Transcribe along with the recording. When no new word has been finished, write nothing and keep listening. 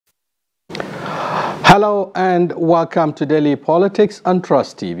Hello and welcome to Daily Politics on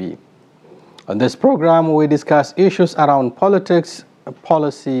Trust TV. On this program, we discuss issues around politics,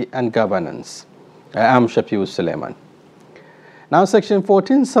 policy and governance. I am Shafiu Suleiman. Now, Section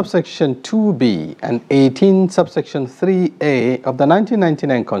 14, subsection 2B and 18, subsection 3A of the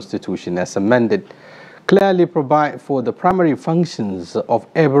 1999 Constitution as amended clearly provide for the primary functions of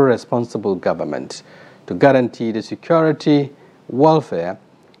every responsible government to guarantee the security, welfare,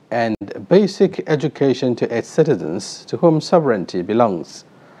 and basic education to its citizens to whom sovereignty belongs,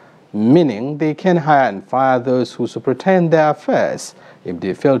 meaning they can hire and fire those who superintend their affairs if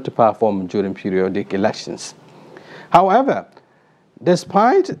they fail to perform during periodic elections. However,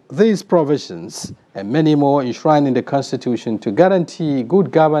 despite these provisions and many more enshrined in the Constitution to guarantee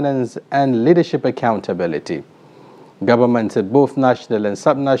good governance and leadership accountability, governments at both national and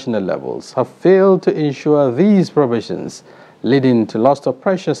subnational levels have failed to ensure these provisions, leading to loss of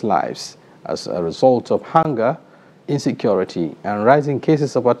precious lives as a result of hunger, insecurity, and rising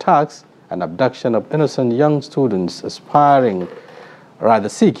cases of attacks and abduction of innocent young students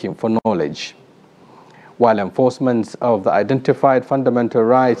seeking for knowledge. While enforcement of the identified fundamental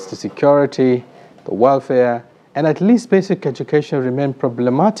rights to security, the welfare, and at least basic education remain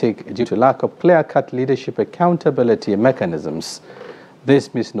problematic due to lack of clear-cut leadership accountability mechanisms,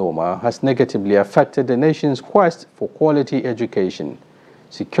 this misnomer has negatively affected the nation's quest for quality education,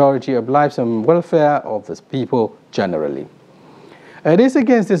 security of lives and welfare of the people generally. It is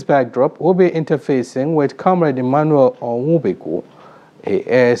against this backdrop we'll be interfacing with Comrade Emmanuel Onwubiko. He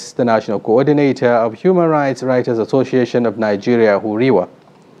is the National Coordinator of Human Rights Writers Association of Nigeria, HURIWA.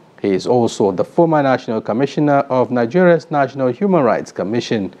 He is also the former National Commissioner of Nigeria's National Human Rights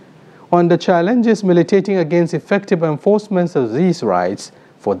Commission on the challenges militating against effective enforcement of these rights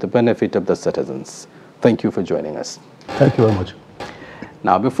for the benefit of the citizens. Thank you for joining us. Thank you very much.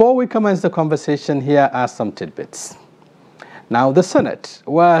 Now, before we commence the conversation, here are some tidbits. Now, the Senate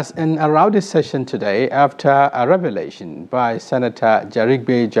was in a rowdy session today after a revelation by Senator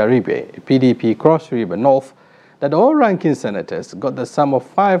Jaribe Jaribe, PDP Cross River North, that all ranking senators got the sum of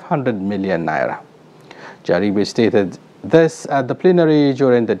 500 million naira. Jaribe stated this at the plenary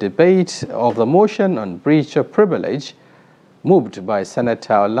during the debate of the motion on breach of privilege moved by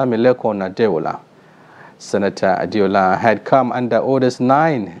Senator Olamilekun Adeola. Senator Adeola had come under Orders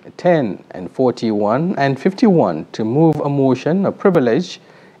 9, 10, and 41 and 51 to move a motion of privilege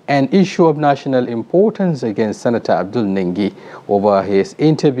and issue of national importance against Senator Abdul Nengi over his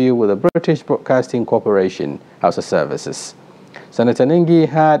interview with the British Broadcasting Corporation House of Services. Senator Nengi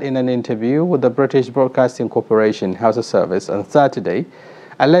had, in an interview with the British Broadcasting Corporation House of Service on Saturday,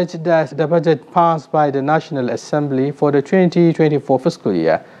 alleged that the budget passed by the National Assembly for the 2024 fiscal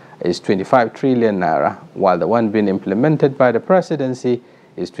year is 25 trillion naira, while the one being implemented by the presidency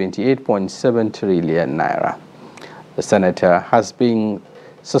is 28.7 trillion naira. The senator has been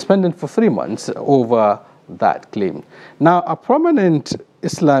suspended for 3 months over that claim. Now, a prominent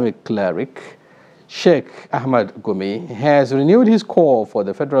Islamic cleric, Sheikh Ahmad Gumi, has renewed his call for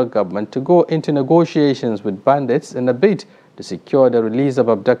the federal government to go into negotiations with bandits in a bid to secure the release of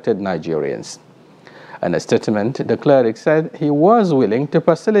abducted Nigerians. In a statement, the cleric said he was willing to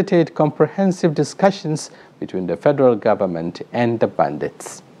facilitate comprehensive discussions between the federal government and the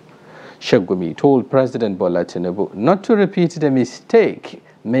bandits. Sheikh Gumi told President Bola Tinubu not to repeat the mistake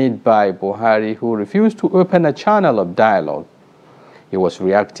made by Buhari, who refused to open a channel of dialogue. He was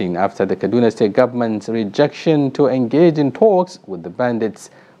reacting after the Kaduna State government's rejection to engage in talks with the bandits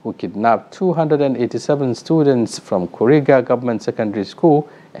who kidnapped 287 students from Kuriga Government Secondary School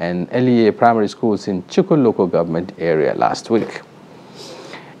and LEA primary schools in Chukwu local government area last week.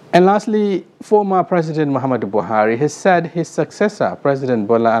 And lastly, former President Muhammadu Buhari has said his successor, President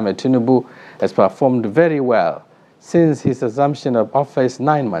Bola Ahmed Tinubu, has performed very well since his assumption of office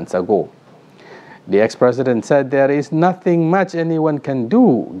 9 months ago. The ex-president said there is nothing much anyone can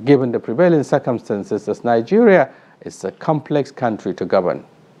do given the prevailing circumstances, as Nigeria is a complex country to govern.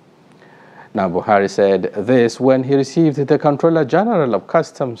 Now, Buhari said this when he received the Controller General of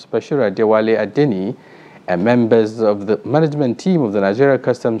Customs, Bashir Adewale Adeni, and members of the management team of the Nigeria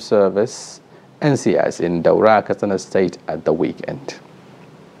Customs Service, NCS, in Daura, Katsina State at the weekend.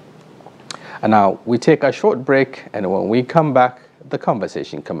 And now, we take a short break, and when we come back, the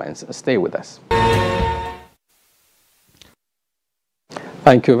conversation commences. Stay with us.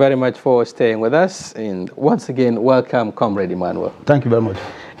 Thank you very much for staying with us. And once again, welcome, Comrade Emmanuel. Thank you very much.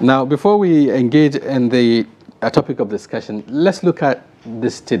 Now, before we engage in the topic of discussion, let's look at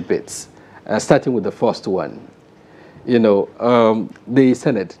these tidbits, starting with the first one. You know, the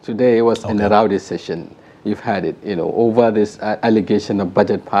Senate today was in a rowdy session. You've had it, you know, over this allegation of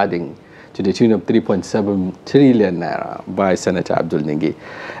budget padding. to the tune of 3.7 trillion naira by Senator Abdul Ningi.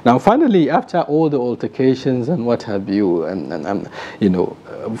 Now, finally, after all the altercations and what have you,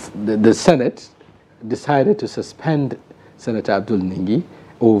 the Senate decided to suspend Senator Abdul Ningi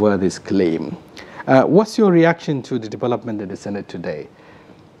over this claim. What's your reaction to the development in the Senate today?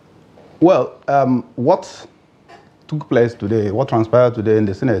 Well, what took place today, what transpired today in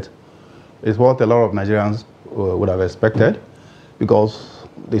the Senate, is what a lot of Nigerians would have expected, because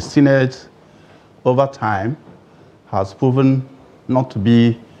the Senate, over time, has proven not to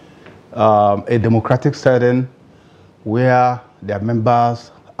be a democratic setting where their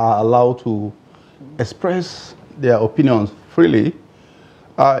members are allowed to express their opinions freely.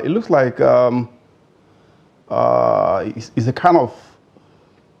 It looks like it's a kind of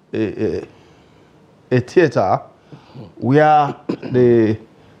a theater where the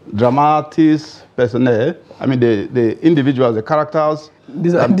dramatis personnel, I mean the individuals, the characters.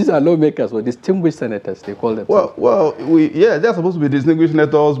 These are lawmakers or distinguished senators, they call them. Well, they're supposed to be distinguished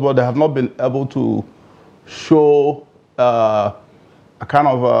senators, but they have not been able to show a kind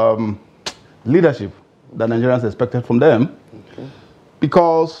of leadership that Nigerians expected from them. Okay.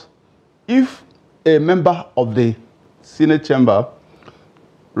 Because if a member of the Senate chamber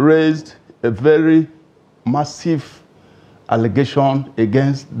raised a very massive allegation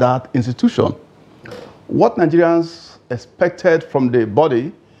against that institution, what Nigerians expected from the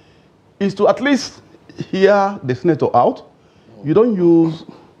body is to at least hear the senator out. You don't use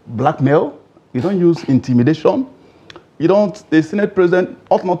blackmail, you don't use intimidation, the Senate president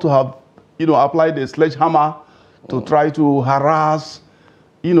ought not to have, applied a sledgehammer to try to harass,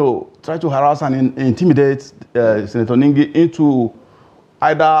 and intimidate Senator Ningi into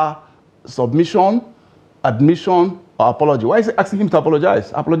either submission, admission, or apology. Why is he asking him to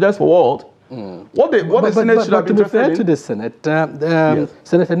apologize? Apologize for what? What the Senate should have been interested in? To be fair to the Senate, yes.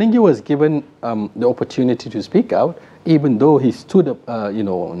 Senator Ningi was given the opportunity to speak out, even though he stood up,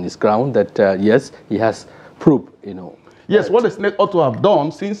 on his ground that yes, he has proof, Yes, what the Senate ought to have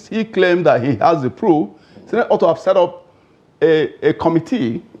done, since he claimed that he has the proof, the Senate ought to have set up a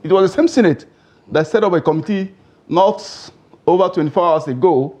committee. It was the same Senate that set up a committee not over 24 hours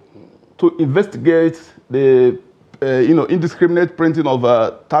ago to investigate the indiscriminate printing of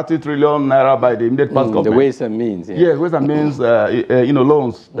 30 trillion naira by the immediate past government. The Ways and Means. Yeah. Yes, Ways and Means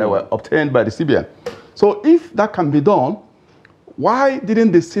loans that were obtained by the CBN. So if that can be done, why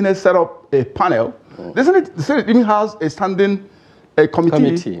didn't the Senate set up a panel? The Senate even has a standing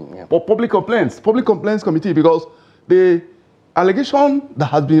committee for public complaints committee, because the allegation that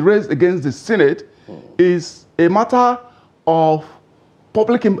has been raised against the Senate is a matter of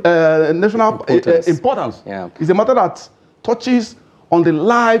public national importance. Yeah. It's a matter that touches on the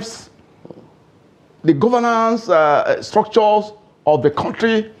lives, the governance structures of the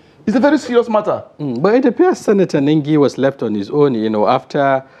country. It's a very serious matter. But it appears Senator Ningi was left on his own,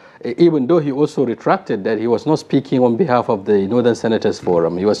 after, even though he also retracted that he was not speaking on behalf of the Northern Senators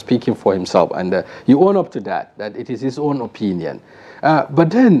Forum. He was speaking for himself, and he owned up to that it is his own opinion. But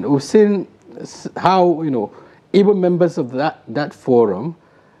then we've seen how, even members of that forum,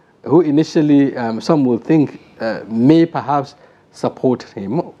 who initially some will think may perhaps support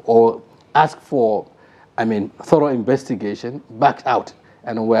him or ask for, thorough investigation, backed out,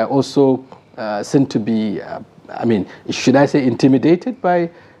 and were also seen to be, should I say, intimidated by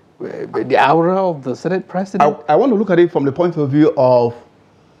the aura of the Senate president? I want to look at it from the point of view of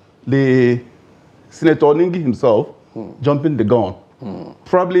the Senator Ningi himself jumping the gun.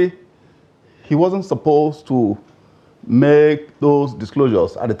 Probably he wasn't supposed to make those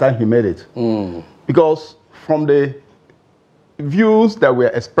disclosures at the time he made it. Because from the views that were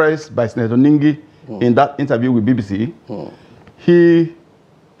expressed by Senator Ningi in that interview with BBC, he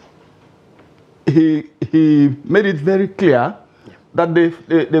made it very clear that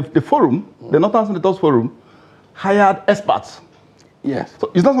the forum, the Northern Senators Forum, hired experts. Yes.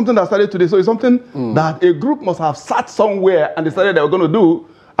 So it's not something that started today. So it's something that a group must have sat somewhere and decided they were going to do.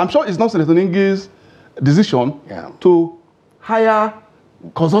 I'm sure it's not Senator Ningi's decision to hire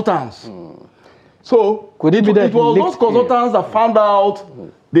consultants. So could it be that it was those consultants that found out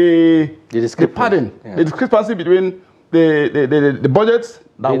the discrepancy between the budgets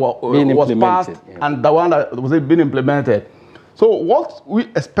that was passed and the one that was being implemented. So what we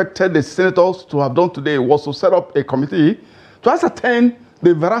expected the senators to have done today was to set up a committee to ascertain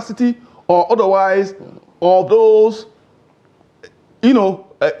the veracity or otherwise of those,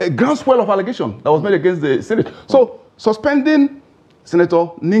 a groundswell of allegation that was made against the Senate. So suspending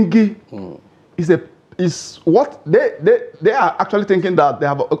Senator Ningi is what they are actually thinking that they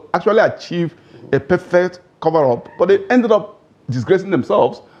have actually achieved a perfect cover-up, but they ended up disgracing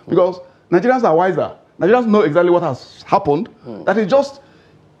themselves because Nigerians are wiser. Nigerians know exactly what has happened. That is just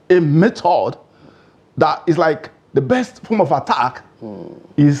a method that is like the best form of attack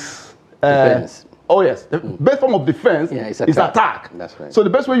is defense. Oh yes, the best form of defense is attack. That's right. So the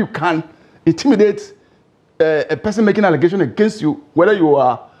best way you can intimidate a person making an allegation against you, whether you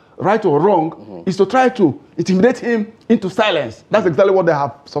are right or wrong, is to try to intimidate him into silence. That's exactly what they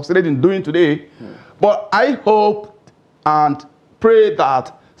have succeeded in doing today. But I hope and pray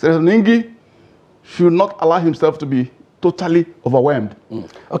that Senator Ningi should not allow himself to be totally overwhelmed.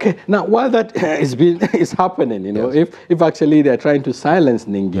 Okay, now while that is happening, you know, if actually they're trying to silence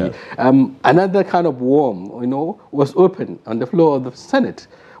Ningi, another kind of worm, you know, was open on the floor of the Senate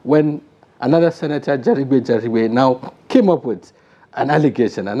when another Senator, Jarigbe, now came up with an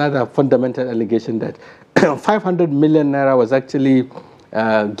allegation, another fundamental allegation that 500 million naira was actually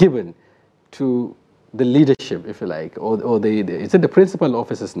given to the leadership, if you like, or is it the principal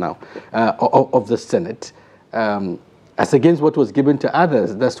officers now of the Senate, as against what was given to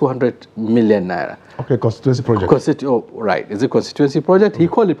others. That's 200 million naira. Okay, constituency project. Right, is it constituency project? He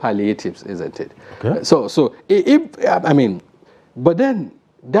called it palliatives, isn't it? Okay. So if I mean, but then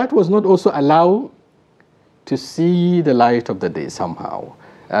that was not also allowed to see the light of the day somehow,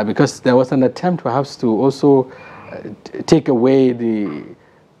 because there was an attempt perhaps to also take away the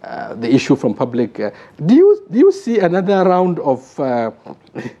issue from public. Do you see another round of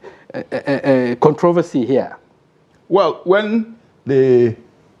controversy here? Well, when the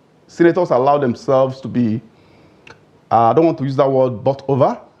senators allowed themselves to be, I don't want to use that word, bought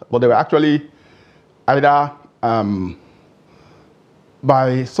over, but they were actually either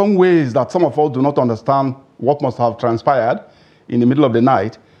by some ways that some of us do not understand what must have transpired in the middle of the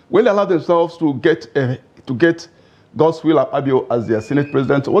night, when they allowed themselves to get Godswill Akpabio as their Senate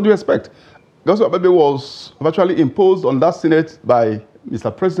president, what do you expect? Godswill Akpabio was virtually imposed on that Senate by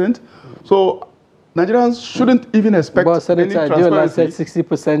Mr. President. So Nigerians shouldn't even expect any transparency. Senator Adiola said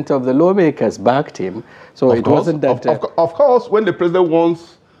 60% of the lawmakers backed him, so it wasn't that... Of course, when the president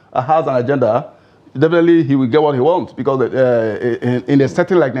has an agenda, definitely he will get what he wants, because in a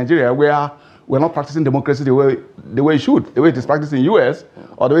setting like Nigeria, where we're not practicing democracy the way it should, the way it is practiced in US,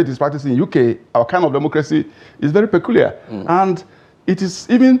 or the way it is practiced in UK, our kind of democracy is very peculiar. And it is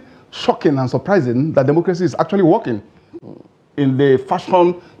even shocking and surprising that democracy is actually working in the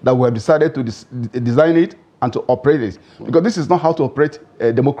fashion that we have decided to design it and to operate it. Because this is not how to operate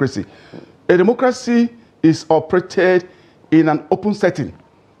a democracy. A democracy is operated in an open setting.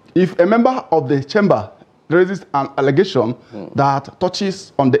 If a member of the chamber raises an allegation that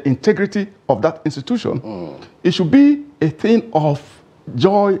touches on the integrity of that institution, it should be a thing of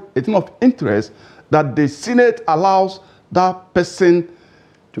joy, a thing of interest, that the Senate allows that person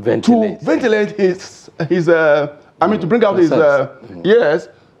to ventilate his to bring out his, yes,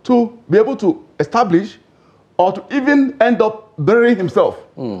 to be able to establish or to even end up burying himself.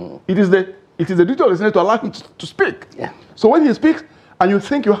 It is the duty of the Senate to allow him to speak. So when he speaks and you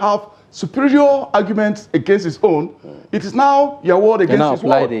think you have superior arguments against his own, it is now your word against his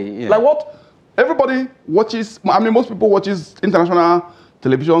word. Like what everybody watches, I mean, most people watches international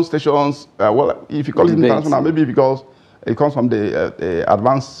television stations. Well, if you call it international, maybe because it comes from the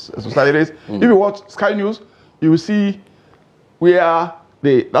advanced societies. If you watch Sky News, you will see where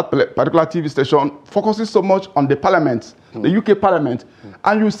that particular TV station focuses so much on the parliament, the UK parliament,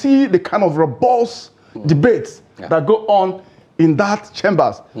 and you see the kind of robust debates that go on in that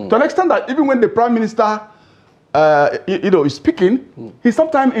chambers. To an extent that even when the Prime Minister is speaking, he's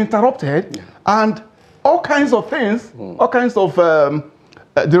sometimes interrupted, and all kinds of things, all kinds of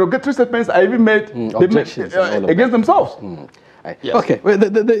derogatory statements are even made against themselves. Yes. Okay, well,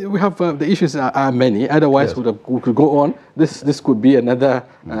 we have the issues are many. Otherwise, we could go on. This could be another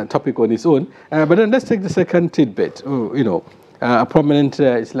topic on its own. But then let's take the second tidbit. A prominent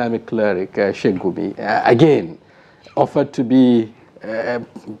Islamic cleric, Sheikh Gumi, again offered to be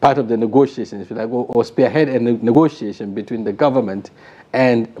part of the negotiations, if you like, or spearhead a negotiation between the government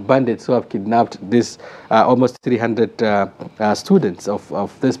and bandits who have kidnapped this almost 300 students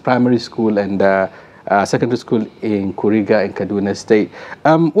of this primary school and secondary school in Kuriga in Kaduna State.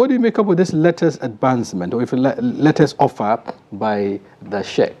 What do you make up of this latest advancement, or if latest offer by the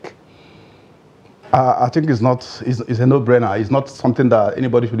Sheikh? I think it's a no-brainer. It's not something that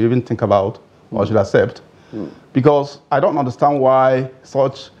anybody should even think about or should accept, because I don't understand why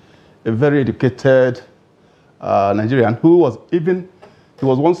such a very educated Nigerian who was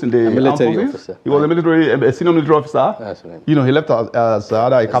once in the military officer. He was a senior military officer. That's right. He left as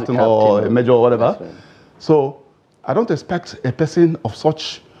either a captain or a major or whatever. Right. So I don't expect a person of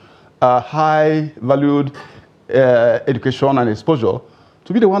such high valued education and exposure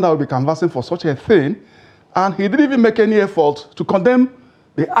to be the one that will be canvassing for such a thing, and he didn't even make any effort to condemn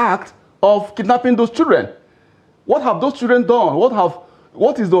the act of kidnapping those children. What have those children done?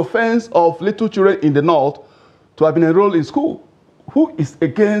 What is the offense of little children in the north to have been enrolled in school? Who is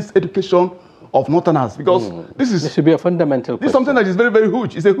against education of northerners? Because this should be a fundamental question. This is something that is very, very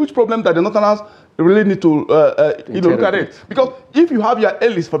huge. It's a huge problem that the northerners really need to look at it. Because if you have your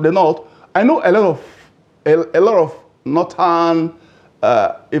elites from the north, I know a lot of northern,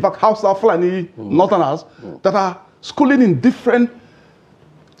 in fact, Hausa, Fulani northerners that are schooling in different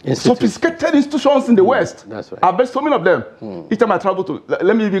sophisticated institutions in the West. That's right. I've met so many of them. Each time I travel to,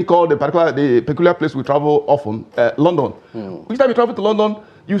 let me even call the peculiar place we travel often, London. Each time you travel to London,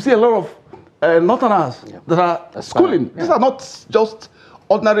 you see a lot of northerners that are schooling. These are not just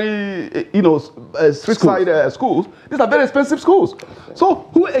ordinary, street side schools. These are very expensive schools. So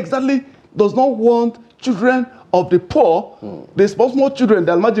who exactly does not want children of the poor, the small children,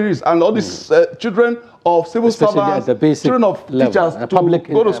 the almajiris, and all these children of civil servants, children of teachers to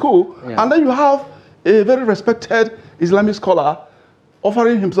go to school? And then you have a very respected Islamic scholar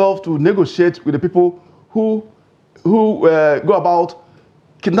offering himself to negotiate with the people who go about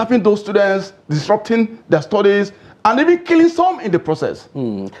kidnapping those students, disrupting their studies, and even killing some in the process.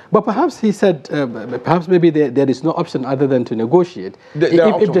 But perhaps he said, perhaps maybe there is no option other than to negotiate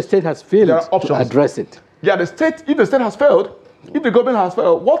if the state has failed to address it. Yeah, if the state has failed, if the government has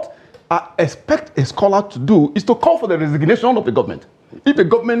failed, what I expect a scholar to do is to call for the resignation of the government. If the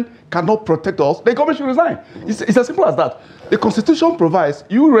government cannot protect us, the government should resign. It's as simple as that. The Constitution provides,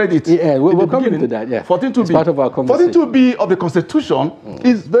 you read it. Yeah, we're coming to that, yeah. 14.2b. It's part of our conversation. 14.2b of the Constitution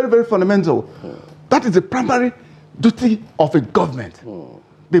is very, very fundamental. That is the primary duty of a government.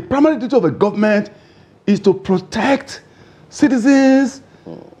 The primary duty of a government is to protect citizens,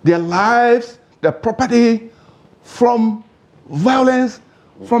 their lives, their property from violence,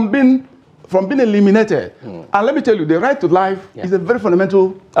 from being eliminated. And let me tell you, the right to life is a very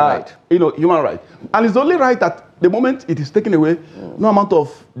fundamental human right. And it's the only right that the moment it is taken away, no amount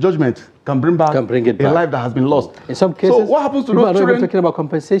of judgment can bring back a life that has been lost. In some cases, so what happens to those children? Talking about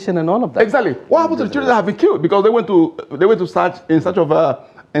compensation and all of that. Exactly. What happens to the children that have been killed because they went to search in search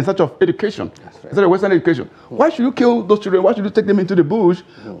of education, instead of Western education? Why should you kill those children? Why should you take them into the bush?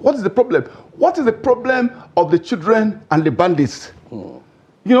 What is the problem? What is the problem of the children and the bandits?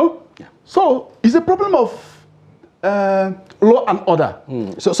 So it's a problem of law and order.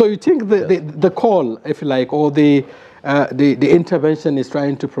 So you think the call, if you like, or the intervention is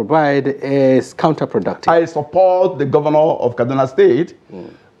trying to provide is counterproductive? I support the governor of Kaduna State,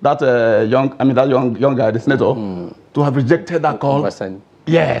 that young guy, the senator, to have rejected that call. Obasanjo.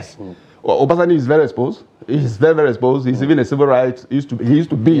 Yes. Well, Obasanjo is very exposed. He's very, very exposed. He's even a civil rights. He used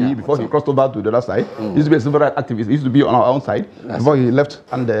to be before he crossed over to the other side. He used to be a civil rights activist. He used to be on our own side before he left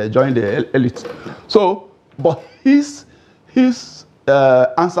and joined the elite. So, but his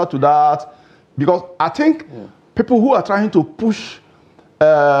answer to that, because I think people who are trying to push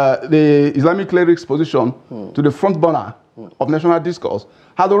the Islamic clerics' position to the front burner of national discourse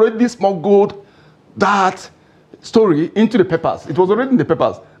had already smuggled that story into the papers. It was already in the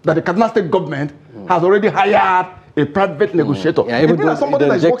papers that the Kaduna State government has already hired a private negotiator. Yeah, even though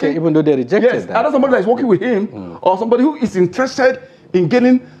they rejected that. Either somebody that is working with him or somebody who is interested in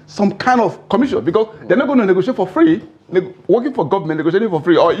getting some kind of commission, because they're not going to negotiate for free. Working for government, negotiating for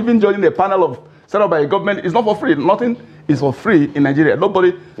free, or even joining a panel set up by a government is not for free. Nothing is for free in Nigeria.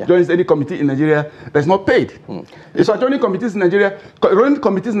 Nobody joins any committee in Nigeria that's not paid. So joining committees in Nigeria, running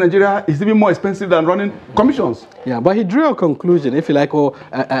committees in Nigeria is even more expensive than running commissions. Yeah, but he drew a conclusion, if you like, or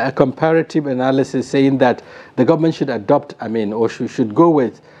a comparative analysis saying that the government should adopt, or should go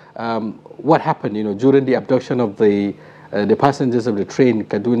with what happened, during the abduction of the passengers of the train,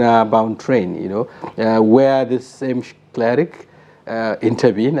 Kaduna-bound train, where this same cleric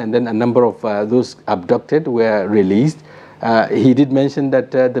intervened, and then a number of those abducted were released. He did mention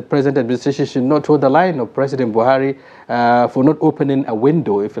that the present administration should not hold the line of President Buhari for not opening a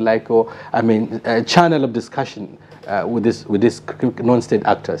window, if you like, or a channel of discussion with these non-state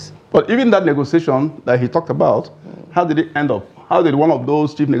actors. But even that negotiation that he talked about, how did it end up? How did one of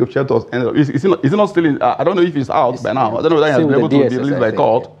those chief negotiators end up? Is he not still in? I don't know if he's out by now. I don't know whether he has been able to be released by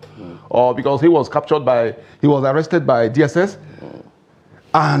court, or because he was arrested by DSS.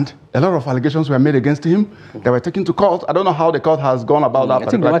 And a lot of allegations were made against him. They were taken to court. I don't know how the court has gone about that. I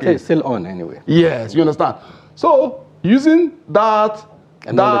think the matter is still on anyway. Yes, you understand. So using that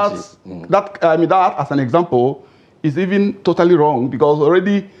as an example is even totally wrong, because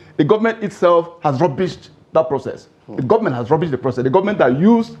already the government itself has rubbished that process. The government has rubbished the process. The government that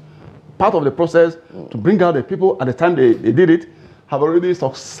used part of the process to bring out the people at the time they did it have already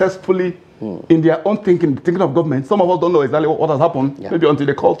successfully, in their own thinking of government. Some of us don't know exactly what has happened, maybe until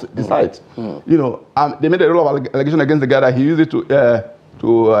the court decides. You know, they made a lot of allegation against the guy that he used it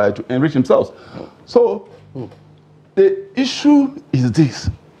to enrich himself. So the issue is this.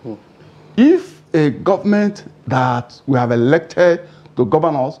 If a government that we have elected to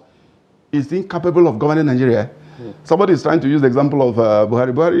govern us is incapable of governing Nigeria, somebody is trying to use the example of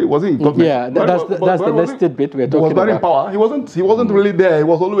Buhari. Buhari wasn't in government. Yeah, that's the next bit we're talking about. Was Buhari in power? He wasn't really there. He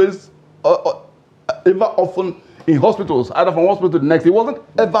was always ever often in hospitals, either from one hospital to the next. He wasn't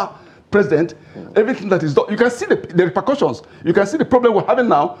ever president. Everything that is done, you can see the repercussions. You can see the problem we're having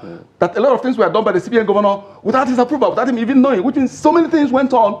now, that a lot of things were done by the CBN governor without his approval, without him even knowing, which means so many things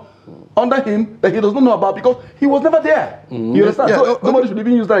went on under him that he does not know about because he was never there. You understand? Yeah, so nobody should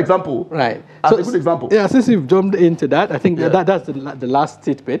even use that example as a good example. Yeah, since you've jumped into that, I think that's the last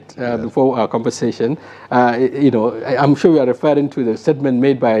tidbit before our conversation. You know, I'm sure we are referring to the statement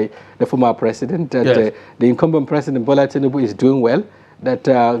made by the former president that the incumbent president, Bola Tinubu, is doing well, that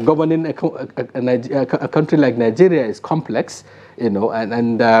governing a country like Nigeria is complex, you know,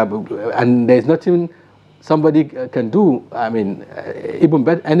 and there's nothing somebody can do, I mean, even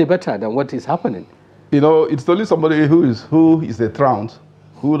any better than what is happening. You know, it's only somebody who is a truant,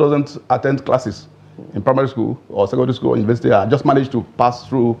 who doesn't attend classes in primary school or secondary school or university, and just managed to pass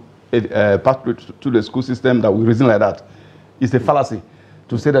through the school system that we reason like that. It's a fallacy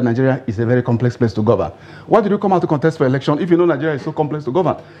to say that Nigeria is a very complex place to govern. Why did you come out to contest for election if you know Nigeria is so complex to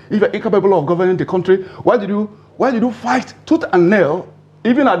govern? If you're incapable of governing the country, why did you fight tooth and nail,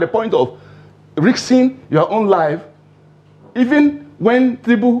 even at the point of risking your own life, even when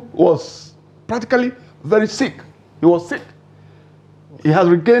Tinubu was practically very sick? He was sick. He has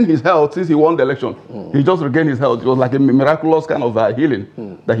regained his health since he won the election. He just regained his health. It was like a miraculous kind of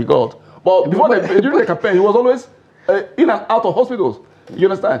healing that he got. But during the campaign, he was always in and out of hospitals. You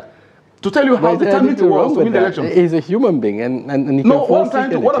understand? To tell you how determined he was to win the election. He's a human being, and he no, what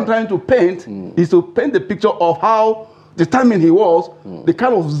I'm trying to paint is to paint the picture of how determined he was, the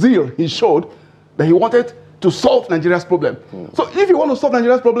kind of zeal he showed, that he wanted to solve Nigeria's problem. So if you want to solve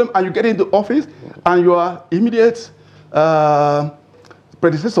Nigeria's problem and you get into office and your immediate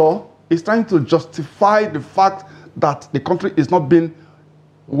predecessor is trying to justify the fact that the country is not being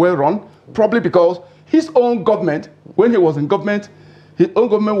well run, probably because his own government, when he was in government, his own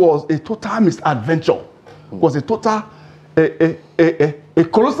government was a total misadventure, was a total, a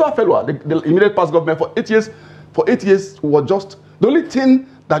colossal failure. The immediate past government for 8 years was just, the only thing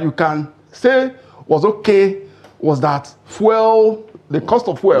that you can say was okay was that fuel, the cost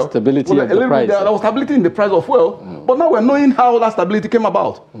of fuel, stability of the price. There was stability in the price of fuel, but now we're knowing how that stability came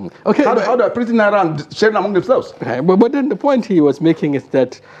about. Okay, how they're printing naira and sharing among themselves. Okay, but then the point he was making is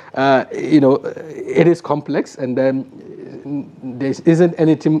that you know, it is complex, and then there isn't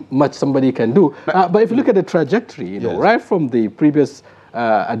anything much somebody can do. But if you look at the trajectory, you know, right from the previous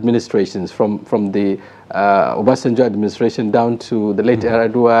administrations, from the Obasanjo administration down to the late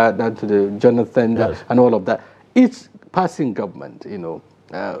Yar'Adua, down to the Jonathan, and all of that, each passing government, you know,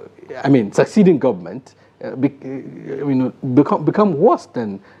 I mean, succeeding government, become worse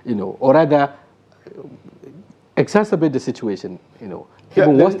than, you know, or rather exacerbate the situation, you know,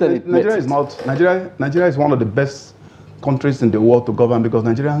 even worse than it Nigeria is not. Nigeria is one of the best countries in the world to govern because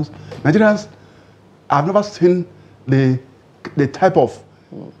Nigerians, I've never seen the type of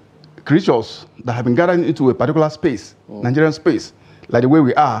creatures that have been gathered into a particular space, Nigerian space, like the way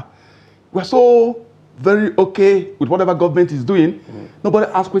we are. We're so very okay with whatever government is doing.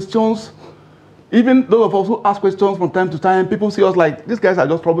 Nobody asks questions. Even those of us who ask questions from time to time, people see us like, these guys are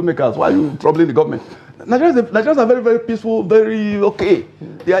just troublemakers. Why are you troubling the government? Nigerians are very, very peaceful, very okay.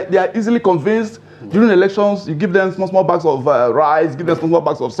 They are easily convinced. During elections, you give them small bags of rice, give them small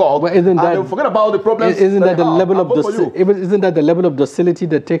bags of salt, and they'll forget about the problems. Isn't that the level of docility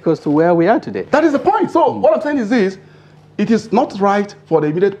that takes us to where we are today? That is the point. So what I'm saying is this: it is not right for the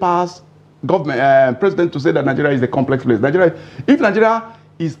immediate past government president to say that Nigeria is a complex place. If Nigeria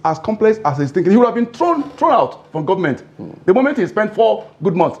is as complex as he's thinking, he would have been thrown out from government the moment he spent 4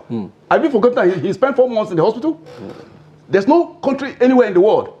 good months. Have you forgotten that he spent 4 months in the hospital? There's no country anywhere in the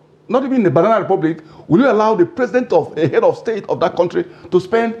world, not even in the Banana Republic, will you allow the president of a head of state of that country to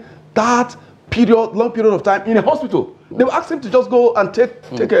spend that long period of time in a hospital? They will ask him to just go and take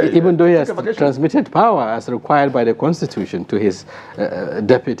even though he has transmitted power as required by the Constitution to his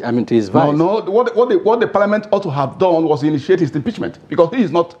deputy, to his vice. No. What the Parliament ought to have done was initiate his impeachment, because he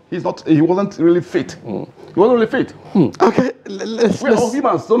wasn't really fit. He wasn't really fit. Okay, we're all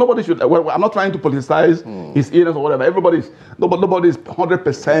humans, so nobody should. Well, I'm not trying to politicize his illness or whatever. Nobody is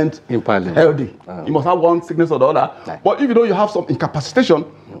 100% healthy. You must have one sickness or the other. Right. But if you know you have some incapacitation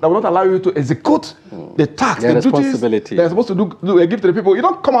that will not allow you to execute the task, the duties they're supposed to give to the people, you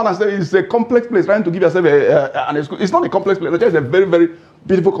don't come out and say it's a complex place, trying to give yourself an excuse. It's not a complex place. Nigeria is a very, very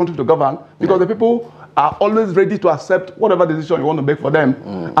beautiful country to govern, because the people are always ready to accept whatever decision you want to make for them,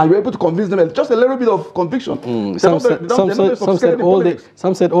 and you're able to convince them. Just a little bit of conviction. Some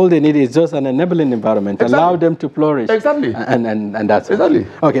said all they need is just an enabling environment, allow them to flourish. Exactly. And that's exactly.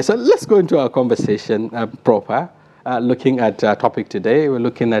 Okay, so let's go into our conversation proper. Looking at our topic today, we're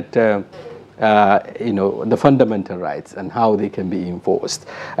looking at the fundamental rights and how they can be enforced.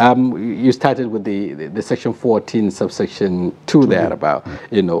 You started with the section 14, subsection 2 there about,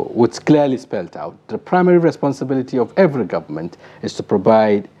 what's clearly spelled out. The primary responsibility of every government is to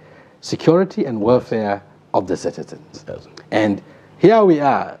provide security and welfare of the citizens. Yes. And here we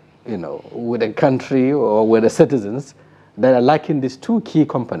are, with a country or with the citizens that are lacking these two key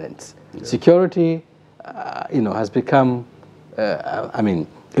components. Yeah. Security, has become,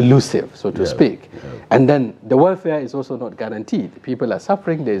 elusive, so to speak. Yeah. And then the welfare is also not guaranteed. People are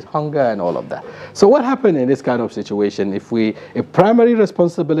suffering, there is hunger and all of that. So what happened in this kind of situation if primary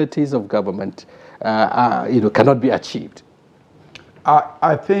responsibilities of government, cannot be achieved?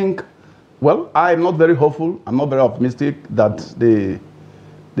 I think, well, I'm not very hopeful, I'm not very optimistic that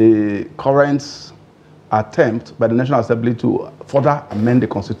the current attempt by the National Assembly to further amend the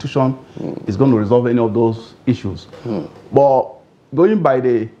Constitution is going to resolve any of those issues. But going by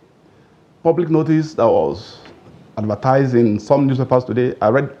the public notice that was advertised in some newspapers today, I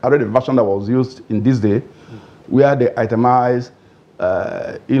read a version that was used in this day, where they itemize,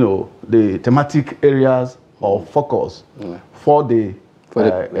 the thematic areas of focus for the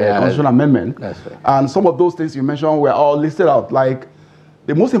constitutional amendment. Right. And some of those things you mentioned were all listed out. Like,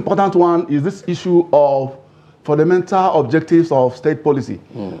 the most important one is this issue of fundamental objectives of state policy,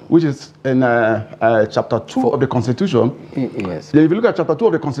 which is in chapter 2 of the Constitution. Yes. If you look at chapter 2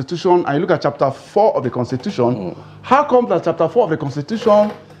 of the Constitution and you look at chapter 4 of the Constitution, how come that chapter 4 of the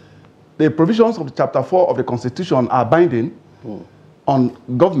Constitution, the provisions of chapter 4 of the Constitution are binding on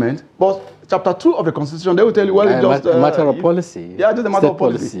government, but chapter 2 of the Constitution, they will tell you, well, it's just a matter of policy. Yeah, just a matter of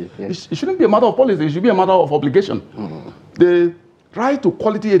policy. Yes. It shouldn't be a matter of policy, it should be a matter of obligation. The right to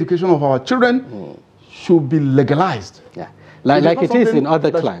quality education of our children should be legalized. Yeah, like it is in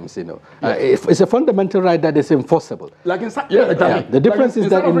other climes, it's a fundamental right that is enforceable. Like exactly. The difference is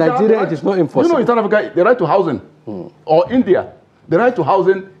that in Nigeria it is not enforceable. In South Africa, the right to housing, or India, the right to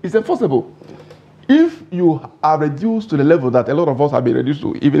housing is enforceable. If you are reduced to the level that a lot of us have been reduced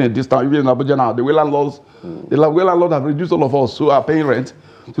to, even in this town, even in Abuja now, the landlords have reduced all of us who are paying rent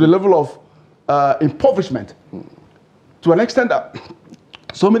to the level of impoverishment, to an extent that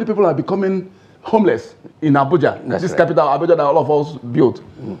so many people are becoming homeless in Abuja, this capital, Abuja, that all of us built.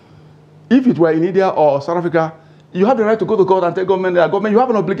 If it were in India or South Africa, you have the right to go to court and tell government, you have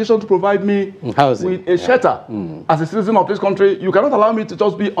an obligation to provide me housing, with a shelter. As a citizen of this country, you cannot allow me to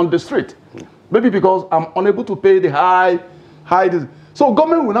just be on the street. Maybe because I'm unable to pay the high. So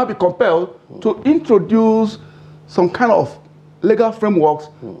government will now be compelled to introduce some kind of legal frameworks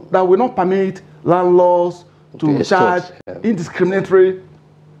that will not permit landlords to charge indiscriminatory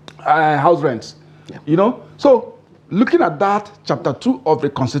house rents. So looking at that chapter 2 of the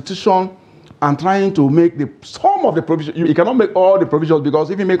Constitution and trying to make some of the provisions, you cannot make all the provisions, because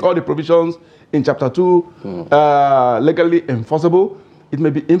if you make all the provisions in chapter 2 legally enforceable, it may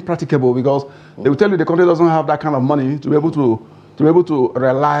be impracticable, because they will tell you the country doesn't have that kind of money to be able to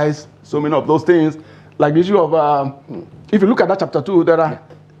realize so many of those things. Like the issue of if you look at that chapter 2, there are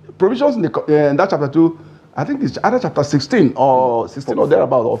provisions in that chapter 2. I think it's either chapter 16 or 16 or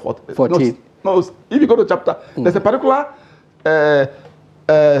thereabout, or 14. No, if you go to chapter, there's a particular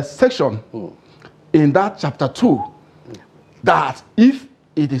section in that chapter 2 that if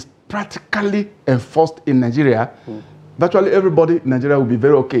it is practically enforced in Nigeria, virtually everybody in Nigeria will be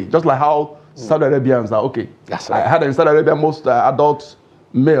very okay. Just like how Saudi Arabians are okay. That's right. I heard in Saudi Arabia most adult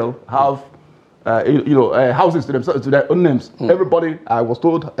male have houses to themselves, to their own names. Everybody, I was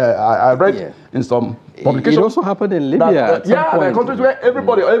told, I read in some publications. It also happened in Libya. There are countries where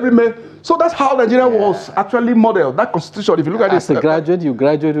everybody, every man. So that's how Nigeria was actually modeled. That constitution, if you look at it. As a graduate, you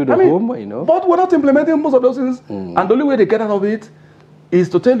graduate with a home, But we're not implementing most of those things. And the only way they get out of it is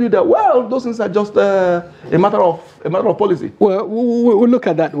to tell you that, well, those things are just a matter of policy. Well, we'll look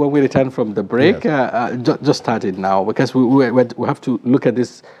at that when we return from the break. Yes. Just started now, because we have to look at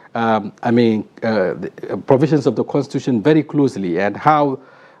this, the provisions of the Constitution very closely, and how,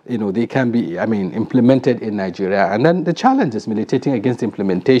 they can be, implemented in Nigeria. And then the challenges militating against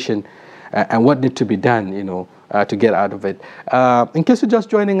implementation, and what needs to be done, to get out of it. In case you're just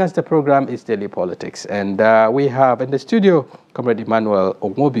joining us, the program is Daily Politics. And we have in the studio Comrade Emmanuel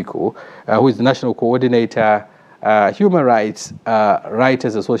Onwubiko, who is the National Coordinator, Human Rights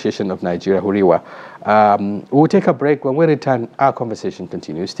Writers Association of Nigeria, Huriwa. We'll take a break. When we return, our conversation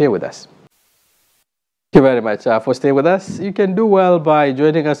continues. Stay with us. Thank you very much for staying with us. You can do well by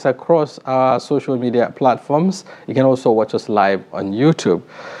joining us across our social media platforms. You can also watch us live on YouTube.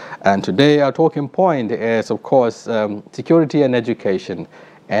 And today our talking point is, of course, security and education,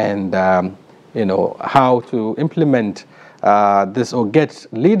 and how to implement this, or get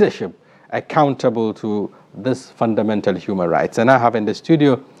leadership accountable to this fundamental human rights. And I have in the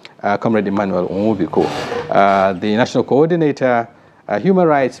studio Comrade Emmanuel Onwubiko, the National Coordinator, Human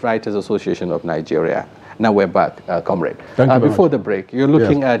Rights Writers Association of Nigeria. Now we're back, Comrade. Thank you before the break, you're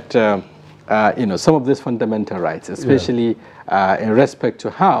looking at some of these fundamental rights, especially in respect to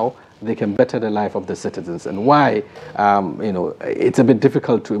how they can better the life of the citizens, and why it's a bit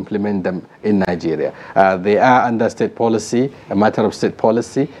difficult to implement them in Nigeria. They are under state policy, a matter of state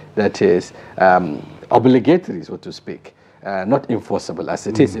policy that is obligatory, so to speak, not enforceable as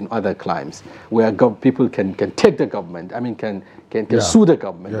it is in other climes, where people can take the government, can sue the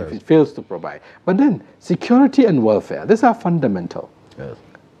government if it fails to provide. But then security and welfare, these are fundamental. Yes.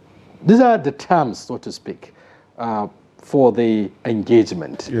 These are the terms, so to speak, for the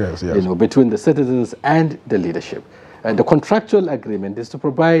engagement between the citizens and the leadership. And the contractual agreement is to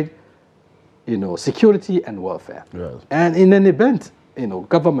provide security and welfare. Yes. And in an event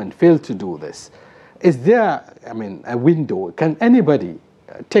government failed to do this, is there a window? Can anybody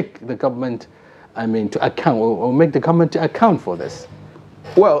take the government to account, or make the government to account for this?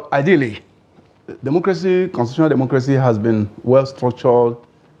 Well, ideally, democracy, constitutional democracy, has been well structured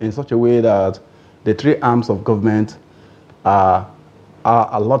in such a way that the three arms of government are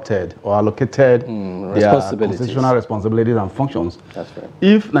allotted or allocated their constitutional responsibilities and functions. That's right.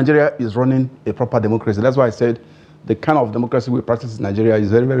 If Nigeria is running a proper democracy, that's why I said the kind of democracy we practice in Nigeria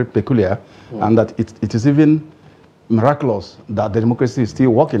is very, very peculiar, and that it is even miraculous that the democracy is still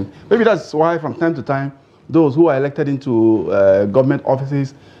working. Maybe that's why from time to time, those who are elected into government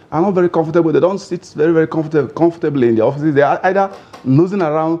offices are not very comfortable. They don't sit very, very comfortably in the offices. They are either nosing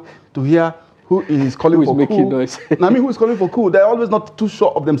around to hear who is calling for coup. Noise. Who is calling for coup. They're always not too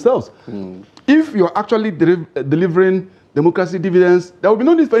sure of themselves. If you're actually delivering democracy dividends, there will be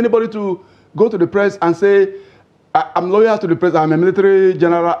no need for anybody to go to the press and say, I'm loyal to the president, I'm a military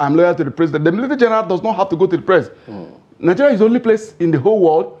general, I'm loyal to the president. The military general does not have to go to the press. Nigeria is the only place in the whole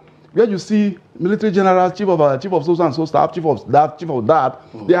world where you see military general, chief of so and so staff, chief of that, chief of that.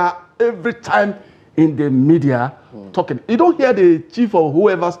 They are every time in the media talking. You don't hear the chief of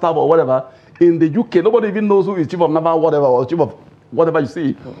whoever staff or whatever in the UK. Nobody even knows who is chief of naval, whatever, or chief of whatever you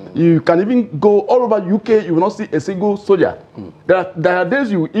see. You can even go all over UK, you will not see a single soldier. There are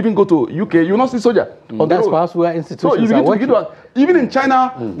days you even go to UK, you will not see soldier. That's perhaps where institutions are working. Even in China,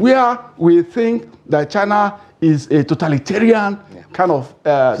 where we think that China is a totalitarian kind of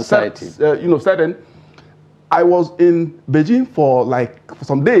society, setting. I was in Beijing for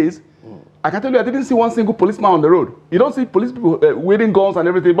some days. I can tell you, I didn't see one single policeman on the road. You don't see police people waving guns and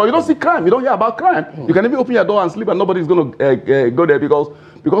everything, but you don't see crime. You don't hear about crime. You can even open your door and sleep, and nobody's going to go there because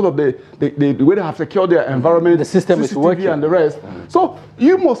of the way they have secured their environment, the system CCTV is working, and the rest. So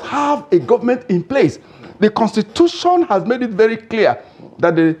you must have a government in place. The Constitution has made it very clear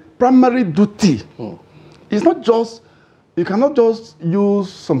that the primary duty is not just, you cannot just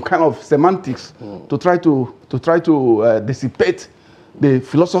use some kind of semantics to try to dissipate the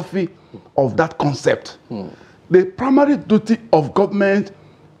philosophy of that concept. The primary duty of government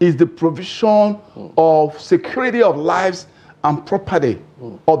is the provision of security of lives and property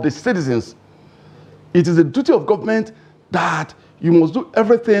of the citizens. It is the duty of government that you must do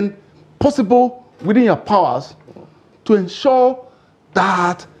everything possible within your powers to ensure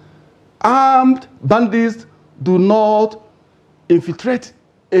that armed bandits do not infiltrate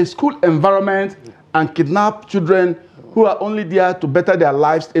a school environment and kidnap children who are only there to better their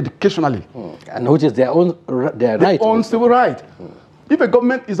lives educationally. And which is their own civil right. If a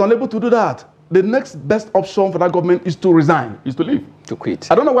government is unable to do that, the next best option for that government is to resign, is to leave. To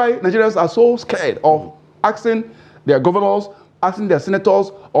quit. I don't know why Nigerians are so scared of asking their governors, asking their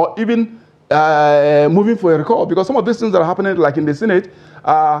senators, or even moving for a recall, because some of these things that are happening, like in the Senate,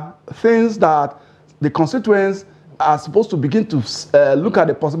 are things that the constituents are supposed to begin to look at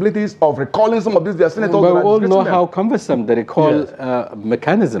the possibilities of recalling some of these their senators. But we all know how cumbersome the recall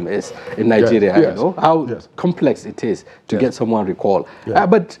mechanism is in Nigeria. You know how complex it is to get someone recalled.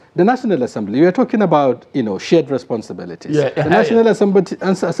 But the National Assembly, you are talking about, you know, shared responsibilities. The National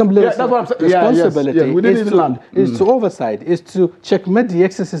Assembly responsibility is to oversight, is to checkmate the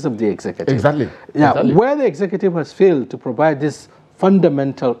excesses of the executive. Exactly. Where the executive has failed to provide these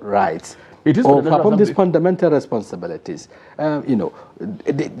fundamental rights, it is or perform these fundamental responsibilities. You know,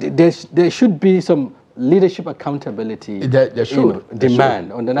 there should be some leadership accountability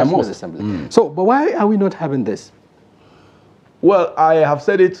demand on the National Assembly. So, but why are we not having this? Well, I have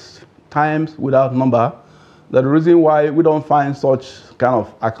said it times without number, that the reason why we don't find such kind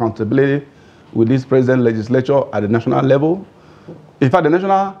of accountability with this present legislature at the national level. In fact, the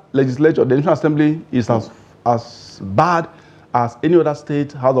national legislature, the National Assembly is as bad as any other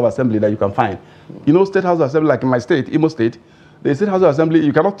state house of assembly that you can find. You know, state house of assembly, like in my state, Imo State, the state house of assembly,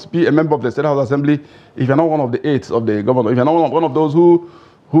 you cannot be a member of the state house of assembly if you're not one of the aides of the governor, if you're not one of those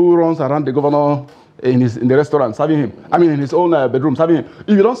who runs around the governor in the restaurant, serving him. I mean, in his own bedroom, serving him.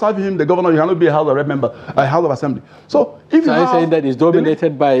 If you don't serve him, the governor, you cannot be a house of rep member, a house of assembly. So, if you are saying that it's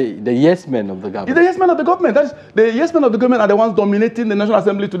dominated by the yes men of the government? It's the yes men of the government. That is, the yes men of the government are the ones dominating the National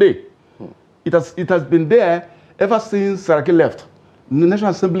Assembly today. It has been there ever since Saraki left. The National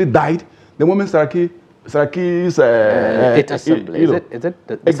Assembly died the moment Saraki's assembly. Is it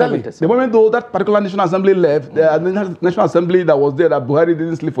exactly. The moment though that particular National Assembly left, the National Assembly that was there that Buhari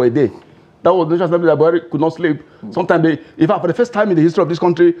didn't sleep for a day. That was the National Assembly that Buhari could not sleep. Sometimes in fact, for the first time in the history of this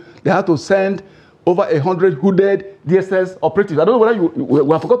country, they had to send over 100 hooded DSS operatives. I don't know whether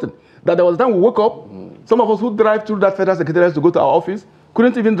we have forgotten that there was a time we woke up. Some of us who drive through that federal secretariat to go to our office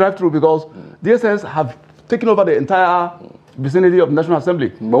couldn't even drive through because DSS have taken over the entire vicinity of the National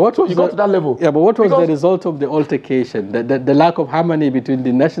Assembly. But what was got to that level? Yeah, but what was the result of the altercation? The lack of harmony between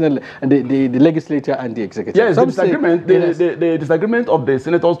the national and the legislature and the executive. Yes, the disagreement of the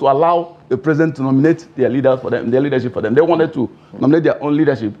senators to allow the president to nominate their leaders for them, their leadership for them. They wanted to nominate their own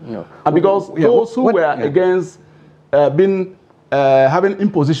leadership, and because those who were against having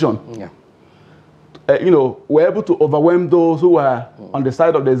imposition. Were able to overwhelm those who were on the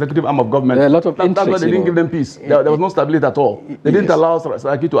side of the executive arm of government. There are a lot of That's why they didn't give them peace. There was no stability at all. They didn't allow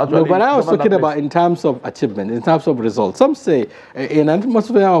Saraki to actually. No, but I was talking about in terms of achievement, in terms of results. Some say in an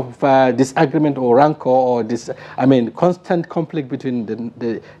atmosphere of disagreement or rancor or constant conflict between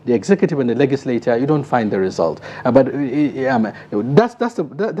the executive and the legislature, you don't find the result. But that's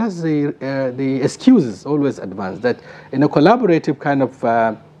the excuses always advanced, that in a collaborative kind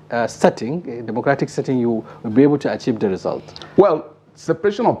of setting, a democratic setting, you will be able to achieve the result. Well,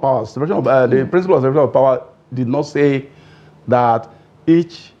 separation of powers, the principle of separation of power did not say that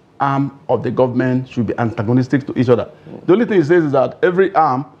each arm of the government should be antagonistic to each other. The only thing it says is that every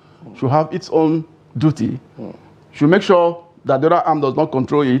arm should have its own duty, should make sure that the other arm does not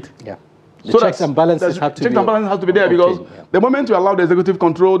control it. The checks and balances have to be there, because the moment you allow the executive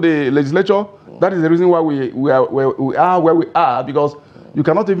control the legislature, that is the reason why we are where we are, because you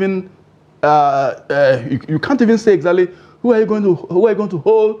cannot even you can't even say exactly who are you going to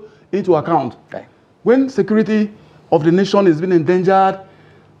hold into account when security of the nation is being endangered.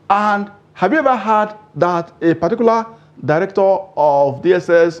 And have you ever heard that a particular director of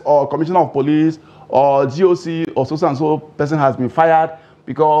DSS or commissioner of police or GOC or so and so person has been fired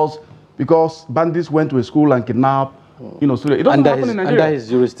because bandits went to a school and kidnapped students? It doesn't happen in Nigeria. Under his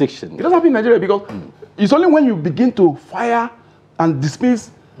jurisdiction. It doesn't happen in Nigeria because it's only when you begin to fire and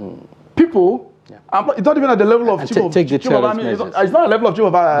dismiss people. It's not even at the level of chief of army. It's not at the level of chief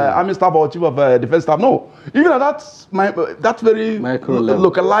of army staff or chief of defense staff. No, even at that very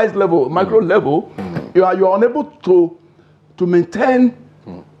localized level, micro level, you are unable to maintain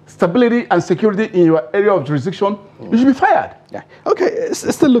stability and security in your area of jurisdiction. You should be fired. Okay,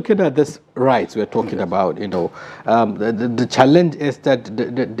 still looking at this rights we're talking about, the challenge is that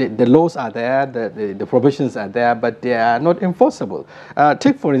the laws are there, the provisions are there, but they are not enforceable.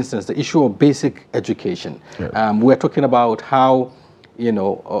 Take, for instance, the issue of basic education. We're talking about how,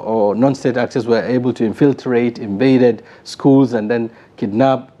 non-state actors were able to infiltrate, invaded schools and then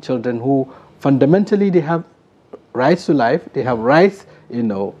kidnap children who fundamentally they have rights to life, they have rights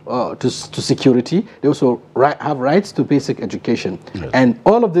to security. They also have rights to basic education. And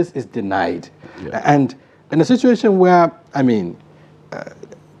all of this is denied. And in a situation where, there's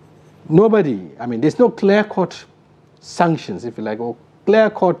no clear-cut sanctions, if you like, or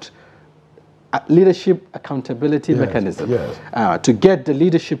clear-cut leadership accountability mechanism to get the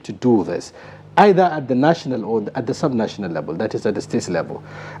leadership to do this, either at the national or at the subnational level, that is at the state level.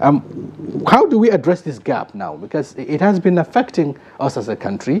 How do we address this gap now? Because it has been affecting us as a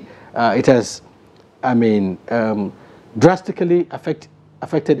country. It has, I mean, drastically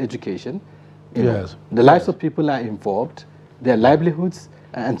affected education. You know, the lives of people are involved, their livelihoods,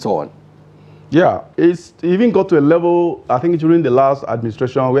 and so on. Yeah, it's even got to a level, I think during the last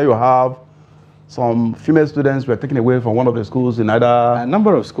administration, where you have some female students were taken away from one of the schools in either... A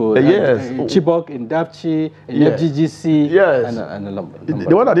number of schools. Chibok, in Dapchi, in FGGC, and a number.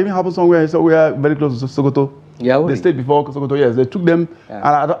 The one that even happened somewhere very close to Sokoto. Yeah, they stayed before Sokoto, yes. They took them, and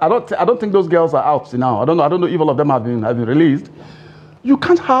I don't think those girls are out now. I don't know if all of them have been released. You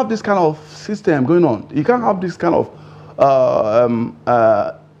can't have this kind of system going on. You can't have this kind of,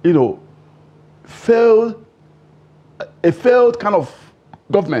 you know, a failed kind of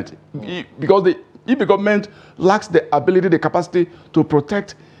government, because if the government lacks the ability, the capacity to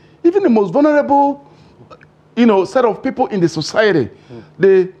protect even the most vulnerable, you know, set of people in the society,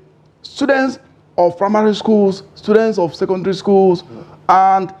 the students of primary schools, students of secondary schools,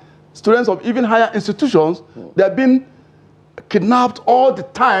 and students of even higher institutions, they have been kidnapped all the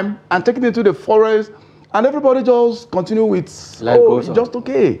time and taken into the forest, and everybody just continue with life goes on. Just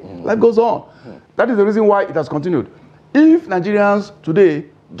okay. Life goes on. That is the reason why it has continued. If Nigerians today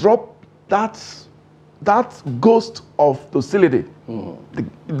drop that ghost of docility,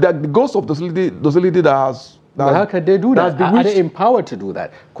 the ghost of docility that has... But how can they do that? Are they empowered to do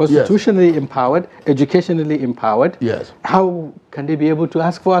that? Constitutionally empowered, educationally empowered? Yes. How can they be able to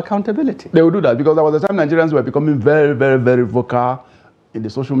ask for accountability? They will do that, because there was a time Nigerians were becoming very, very, very vocal in the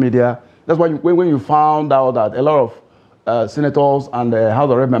social media. That's why when you found out that a lot of senators and House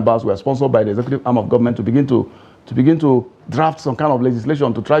of Rep members were sponsored by the executive arm of government to begin to draft some kind of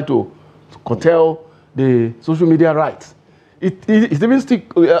legislation to try to curtail the social media rights. It's even still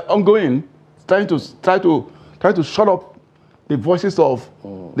ongoing, trying to shut up the voices of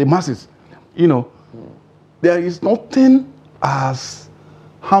the masses. You know, there is nothing as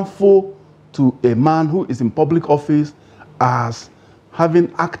harmful to a man who is in public office as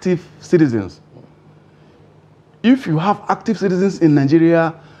having active citizens. If you have active citizens in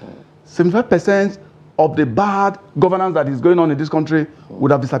Nigeria, 75% of the bad governance that is going on in this country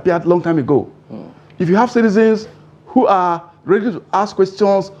would have disappeared a long time ago. If you have citizens who are ready to ask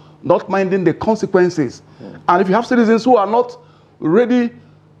questions, not minding the consequences, and if you have citizens who are not ready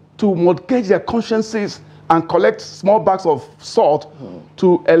to mortgage their consciences and collect small bags of salt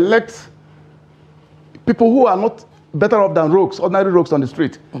to elect people who are not better off than rogues, ordinary rogues on the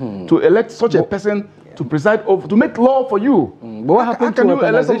street, to elect such a person to preside over, to make law for you. But what happened to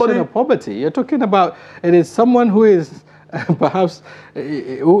weaponization of poverty? You're talking about, it is someone who is perhaps,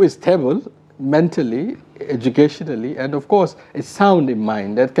 who is stable mentally, educationally, and of course, is sound in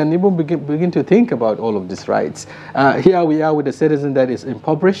mind, that can even begin to think about all of these rights. Here we are with a citizen that is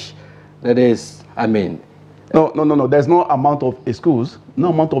impoverished, that is, I mean... No. There's no amount of schools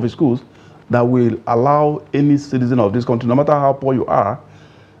that will allow any citizen of this country, no matter how poor you are.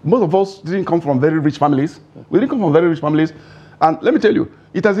 Most of us didn't come from very rich families. We didn't come from very rich families. And let me tell you,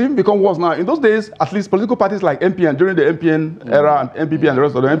 it has even become worse now. In those days, at least political parties like MPN, during the MPN era, and MPP and the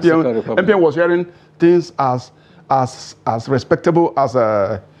rest of the MPN was sharing things as respectable as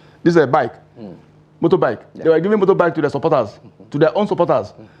this is a bike, motorbike. They were giving motorbike to their supporters, to their own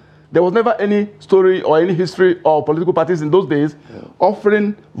supporters. There was never any story or any history of political parties in those days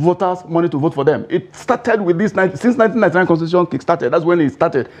offering voters money to vote for them. It started with this, since 1999 Constitution kick-started, that's when it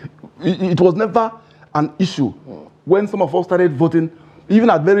started. It was never an issue. When some of us started voting, even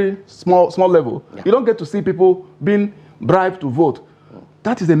at very small level, you don't get to see people being bribed to vote.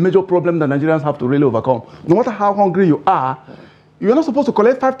 That is a major problem that Nigerians have to really overcome. No matter how hungry you are, you're not supposed to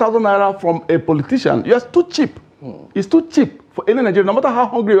collect 5,000 naira from a politician. It's too cheap. It's too cheap for any Nigerian. No matter how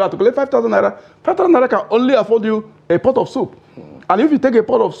hungry you are, to collect 5,000 naira, 5,000 naira can only afford you a pot of soup. And if you take a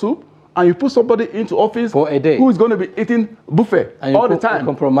pot of soup and you put somebody into office for a day, who is going to be eating buffet and all the time,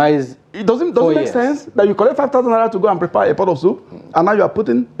 compromise. It doesn't make sense that you collect 5,000 naira to go and prepare a pot of soup, and now you are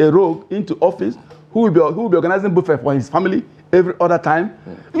putting a rogue into office who will be organizing buffet for his family every other time.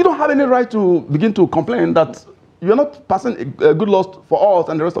 You don't have any right to begin to complain that you're not passing a good law for us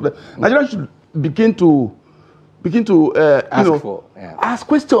and the rest of the Nigerians should begin to ask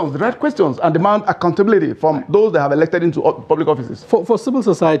questions, the right questions, and demand accountability from those that have elected into public offices. For civil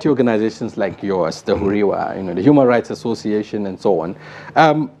society organizations like yours, the Huriwa, the Human Rights Association, and so on,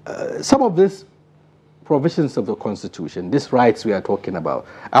 some of these provisions of the Constitution, these rights we are talking about,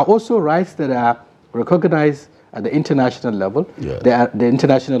 are also rights that are recognized at the international level. Yeah. There are the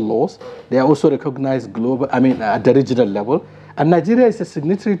international laws. They are also recognized global, at the regional level. And Nigeria is a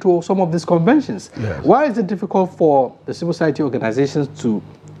signatory to some of these conventions. Yes. Why is it difficult for the civil society organizations to,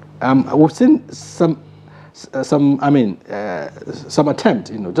 we've seen some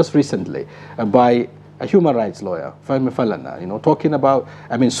attempt, just recently by a human rights lawyer, Femi Falana, talking about,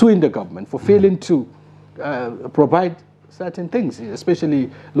 suing the government for failing to provide certain things, especially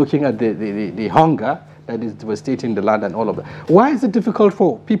looking at the hunger that is devastating the land and all of that. Why is it difficult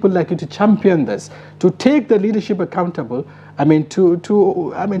for people like you to champion this, to take the leadership accountable,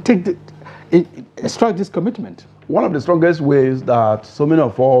 extract this commitment? One of the strongest ways that so many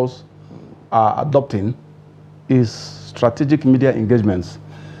of us are adopting is strategic media engagements.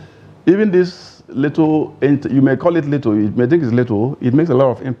 Even this little, you may call it little, you may think it's little, it makes a lot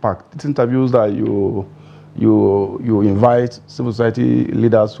of impact. It's interviews that you invite civil society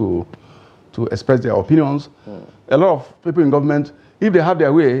leaders to express their opinions. A lot of people in government, if they have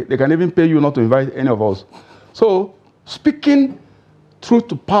their way, they can even pay you not to invite any of us. So speaking truth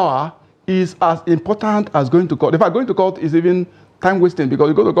to power is as important as going to court. In fact, going to court is even time wasting, because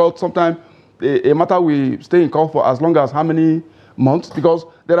you go to court, sometimes a matter will stay in court for as long as how many months, because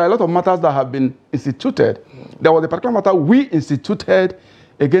there are a lot of matters that have been instituted. There was a particular matter we instituted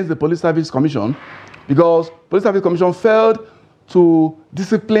against the Police Service Commission, because Police Service Commission failed to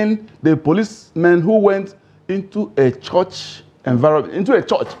discipline the policemen who went into a church environment,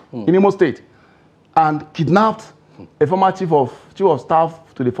 in Imo State, and kidnapped a former chief of staff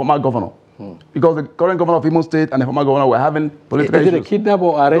to the former governor. Because the current governor of Imo State and the former governor were having political issues. Is it a kidnap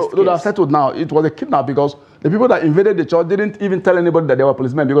or arrest? No, they are settled now. It was a kidnap because the people that invaded the church didn't even tell anybody that they were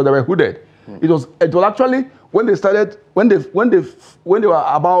policemen, because they were hooded. It was actually when they started, when they were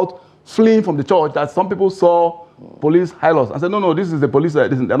about fleeing from the church, that some people saw police hilos and said, no, this is the police, they're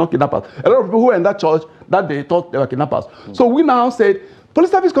not kidnappers. A lot of people who were in that church that they thought they were kidnappers. So we now said,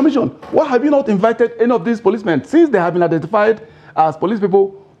 Police Service Commission, why have you not invited any of these policemen, since they have been identified as police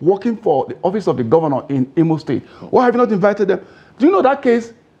people working for the office of the governor in Imo State? Why have you not invited them? Do you know that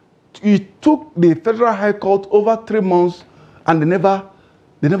case? It took the Federal High Court over 3 months, and they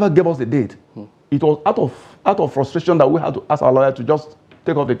never gave us a date. It was out of frustration that we had to ask our lawyer to just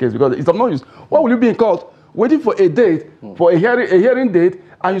take off the case, because it's of no use. Why will you be in court waiting for a date, for a hearing date,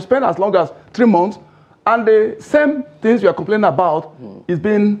 and you spend as long as 3 months, and the same things you are complaining about is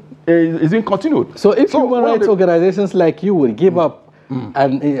being continued? So if human rights organizations like you will give up,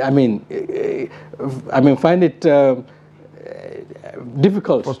 and find it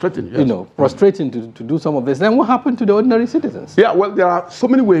difficult, frustrating, yes. Frustrating to do some of this, then what happened to the ordinary citizens? Yeah, well, there are so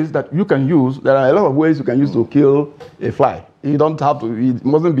many ways that you can use. There are a lot of ways you can use to kill a fly. You don't have to, it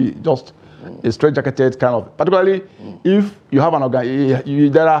mustn't be just a straight-jacketed kind of, particularly if you have an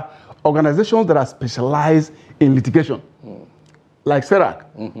there are organizations that are specialized in litigation, like SERAC.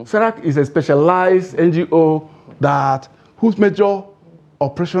 SERAC is a specialized NGO whose major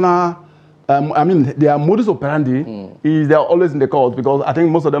operational, their modus operandi is they're always in the court, because I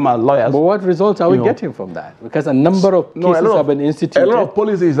think most of them are lawyers. But what results are we getting from that? Because a number of cases have been instituted. A lot of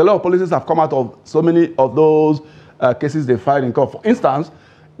policies have come out of so many of those cases they filed in court. For instance,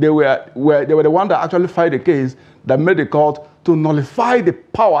 they were the one that actually filed a case that made the court to nullify the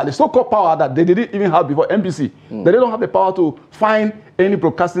power, the so-called power that they didn't even have before, NBC. They don't have the power to find any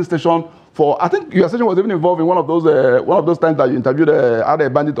broadcasting station for, I think your station was even involved in one of those times that you interviewed either a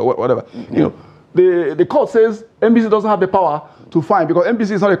bandit or whatever. The court says NBC doesn't have the power to find, because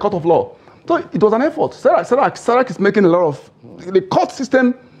NBC is not a court of law. So it was an effort. SERAC is making a lot of, the court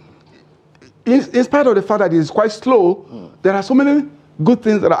system, in spite of the fact that it is quite slow, there are so many good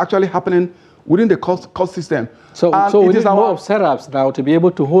things that are actually happening within the court system. So we need more of SERAPs now to be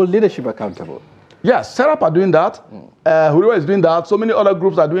able to hold leadership accountable. Yes, SERAP are doing that. Whoever is doing that, so many other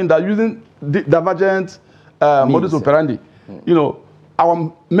groups are doing that, using divergent modus operandi.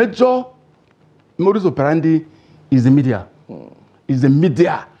 Our major modus operandi is the media. Is the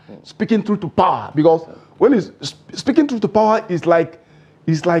media speaking truth to power, because when it's speaking truth to power is like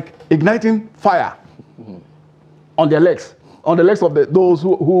igniting fire on their legs. On the legs of those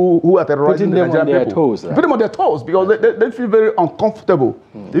who are terrorizing the Nigerian people. Put them on their toes, because they feel very uncomfortable.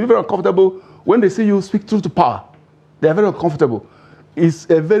 They feel very uncomfortable when they see you speak truth to power. They are very uncomfortable. It's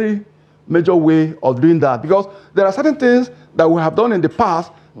a very major way of doing that, because there are certain things that we have done in the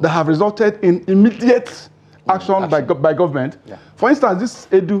past that have resulted in immediate action by government. Yeah. For instance, this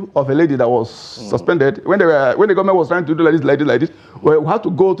edu of a lady that was suspended, when the government was trying to do like this, we had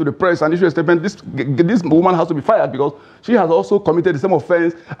to go to the press and issue a statement. This woman has to be fired, because she has also committed the same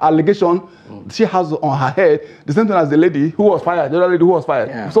offense, allegation she has on her head, the same thing as the lady who was fired, the other lady who was fired.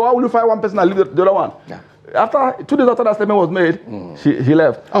 Yeah. So why would you fire one person and leave the other one? Yeah. After 2 days after that statement was made, he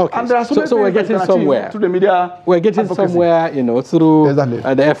left. Okay. And there are so we're getting somewhere through the media. We're getting advocacy. somewhere, through Exactly.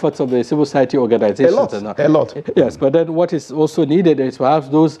 The efforts of the civil society organizations. A lot. Yes, but then what is also needed is perhaps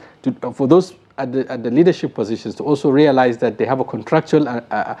for those at the leadership positions to also realize that they have a contractual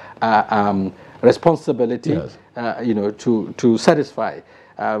responsibility, Yes. to satisfy,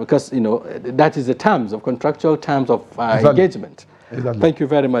 because that is the terms of contractual terms of engagement. Exactly. Thank you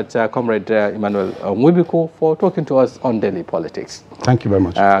very much, Comrade Emmanuel Onwubiko, for talking to us on Daily Politics. Thank you very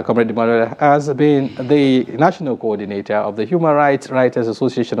much. Comrade Emmanuel has been the national coordinator of the Human Rights Writers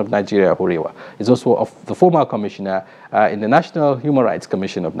Association of Nigeria, HURIWA. He's also the former commissioner in the National Human Rights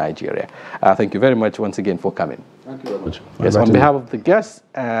Commission of Nigeria. Thank you very much once again for coming. Thank you very much. Yes, on behalf of the guests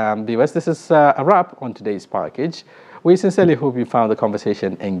and viewers, this is a wrap on today's package. We sincerely hope you found the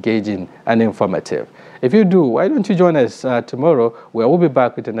conversation engaging and informative. If you do, why don't you join us tomorrow, where we'll be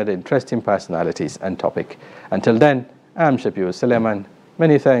back with another interesting personalities and topic. Until then, I'm Shafiu Suleiman.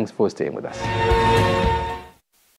 Many thanks for staying with us.